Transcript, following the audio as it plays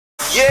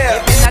Yeah,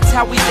 and that's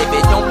how we live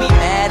it. Don't be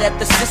mad at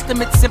the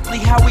system, it's simply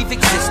how we've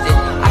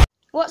existed.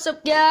 What's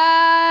up,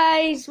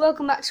 guys?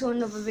 Welcome back to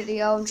another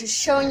video. I'm just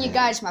showing you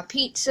guys my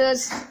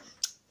pizzas.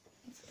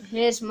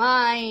 Here's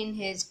mine,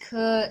 here's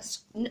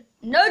Kurt's.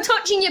 No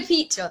touching your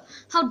pizza!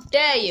 How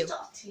dare you!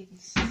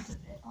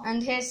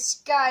 And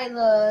here's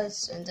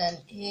Skylar's, and then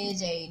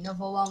here's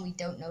another one. We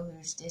don't know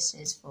whose this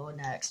is for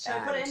next. Shall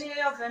I put it in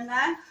the oven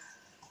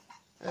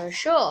then?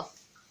 Sure.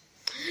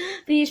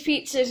 These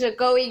pizzas are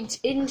going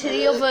into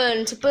the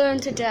oven to burn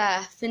to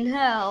death in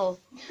hell.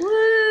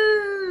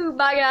 Woo!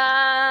 Bye,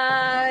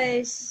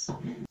 guys.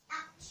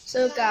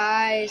 So,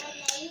 guys.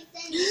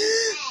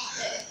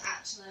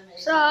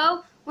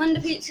 So, when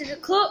the pizzas are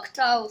cooked,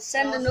 I'll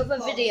send another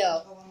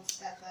video.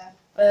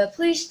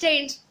 Please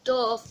stay in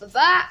store for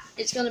that.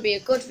 It's going to be a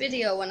good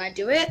video when I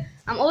do it.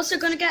 I'm also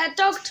going to get a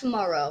dog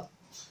tomorrow.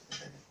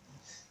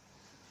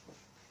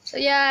 So,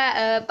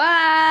 yeah,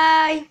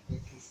 bye.